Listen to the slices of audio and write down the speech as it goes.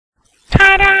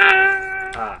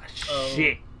Ah,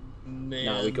 shit. Man.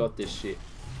 Nah, we got this shit.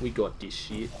 We got this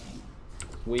shit.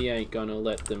 We ain't gonna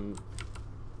let them...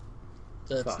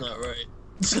 That's Fuck. not right.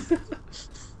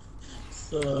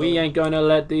 So, We ain't gonna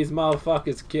let these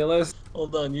motherfuckers kill us.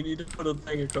 hold on, you need to put a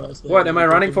thing across there. What, am I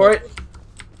running for it?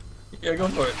 Yeah, go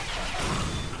for it.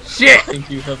 Shit! I think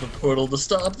you have the portal to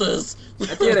stop this.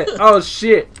 I did it. Oh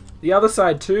shit! The other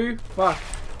side too? Fuck.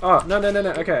 Oh, no.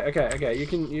 Okay. You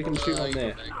can shoot one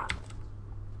there.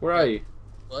 Where are you?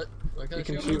 What? You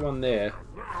can shoot one there.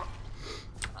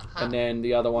 And then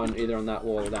the other one either on that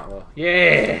wall or that wall.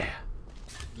 Yeah!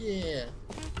 Yeah.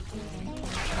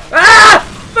 Ah!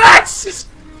 Fuck!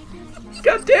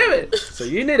 God damn it! So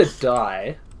you need to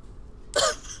die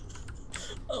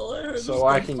All I heard so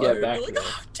was I can get back like, there.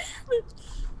 oh, damn it!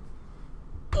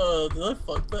 Did I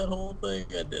fuck that whole thing?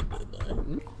 I did, didn't I?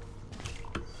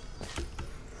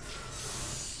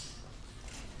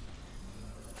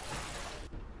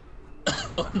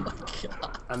 Oh my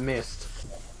god. I missed.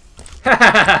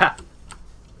 Ha!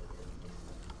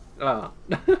 Oh.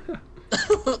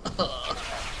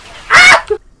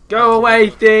 Go away,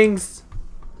 things!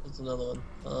 That's another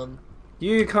one.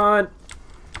 You can't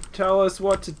tell us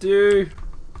what to do.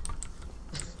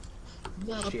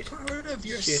 Not Shit. a part of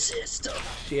your Shit. system.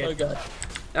 Shit. Oh god.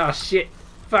 Oh shit.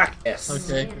 Fuck. Yes.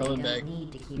 Okay, coming back.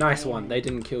 Nice one. They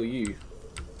didn't kill you.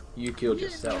 You killed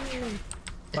yourself.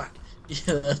 Fuck.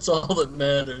 Yeah, that's all that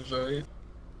matters, right?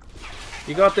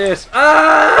 You got this.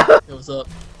 Ah! Hey, what's up?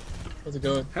 How's it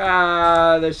going?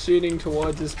 Ah, they're shooting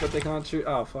towards us, but they can't shoot.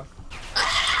 Oh, fuck.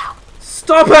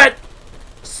 Stop it!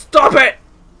 Stop it!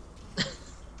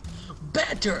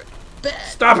 Bad turret! Bad!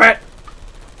 Stop it!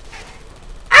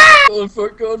 Going for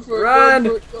it, going for it, Run!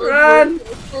 going for it, Run! going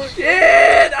for it.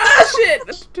 Shit! Ah, shit!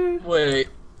 Wait,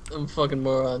 I'm a fucking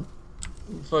moron.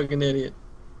 I'm a fucking idiot.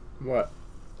 What?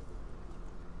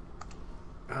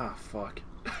 Ah, fuck.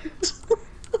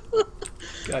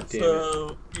 God damn it.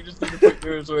 So, you just need to put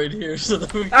yours right here so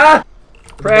that we can... Ah!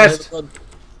 Pressed! Was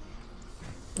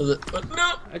it? What?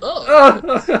 No! Oh!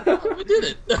 Oh! We did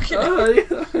it! Okay. Oh, yeah.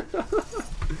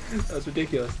 That was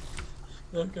ridiculous.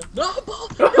 Okay. No, Paul!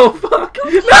 Oh, fuck!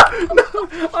 No! No!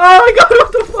 Oh my god,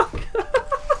 what the fuck?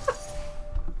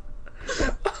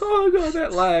 Oh god,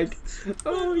 that lag.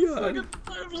 Oh god. I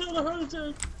was having a heart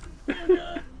attack. Oh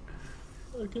god.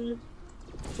 Okay.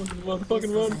 Fucking run,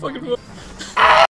 fucking run, fucking run.